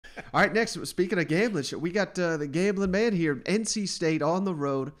All right, next, speaking of gambling, we got the gambling man here. NC State on the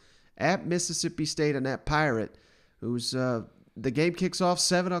road at Mississippi State and at Pirate, who's the game kicks off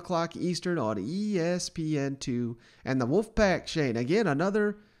 7 o'clock Eastern on ESPN2. And the Wolfpack, Shane, again,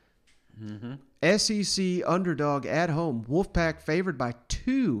 another SEC underdog at home. Wolfpack favored by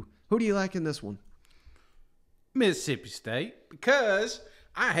 2. Who do you like in this one? Mississippi State, because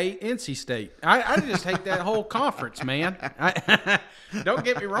I hate NC State. I just hate that whole conference, man. Don't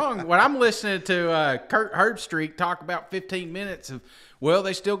get me wrong. When I'm listening to Kurt Herbstreit talk about 15 minutes of, well,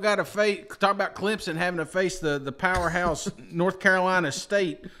 they still got to face, talk about Clemson having to face the powerhouse North Carolina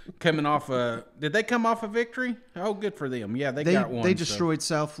State coming off did they come off a victory? Oh, good for them. Yeah, they got one. They destroyed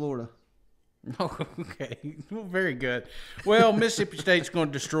South Florida. Oh, okay. Well, very good. Well, Mississippi State's going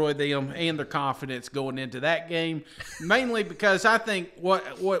to destroy them and their confidence going into that game, mainly because I think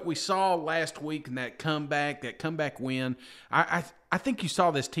what we saw last week in that comeback win, I think you saw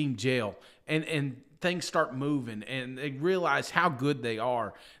this team gel and things start moving and they realize how good they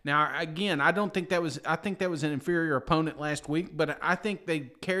are. Now, again, I think that was an inferior opponent last week, but I think they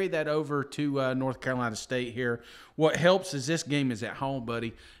carry that over to North Carolina State here. What helps is this game is at home,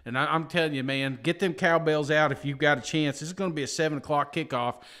 buddy. And I'm telling you, man, get them cowbells out if you've got a chance. This is going to be a 7 o'clock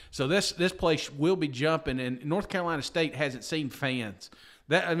kickoff. So this place will be jumping, and North Carolina State hasn't seen fans.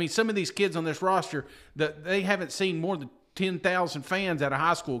 Some of these kids on this roster, they haven't seen more than 10,000 fans at a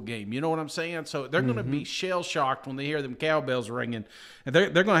high school game. You know what I'm saying? So they're going to be shell-shocked when they hear them cowbells ringing. And they're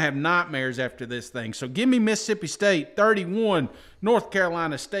going to have nightmares after this thing. So give me Mississippi State 31, North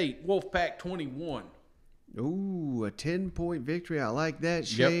Carolina State, Wolfpack 21. Ooh, a 10-point victory. I like that,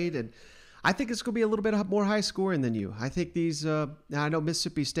 Shade. Yep. And I think it's going to be a little bit more high scoring than you. I think these now I know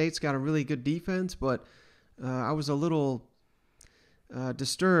Mississippi State's got a really good defense, but I was a little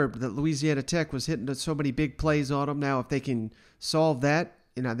disturbed that Louisiana Tech was hitting so many big plays on them. Now, if they can solve that,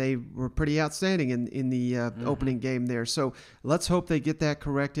 they were pretty outstanding in the opening game there. So let's hope they get that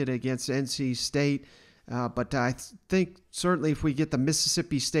corrected against NC State. But I think certainly if we get the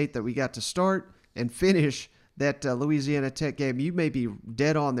Mississippi State that we got to start and finish that Louisiana Tech game, you may be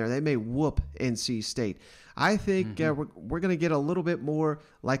dead on there. They may whoop NC State. I think we're going to get a little bit more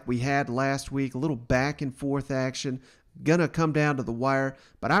like we had last week, a little back and forth action. Going to come down to the wire,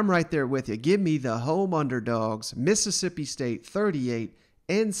 but I'm right there with you. Give me the home underdogs, Mississippi State 38,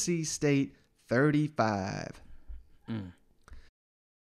 NC State 35.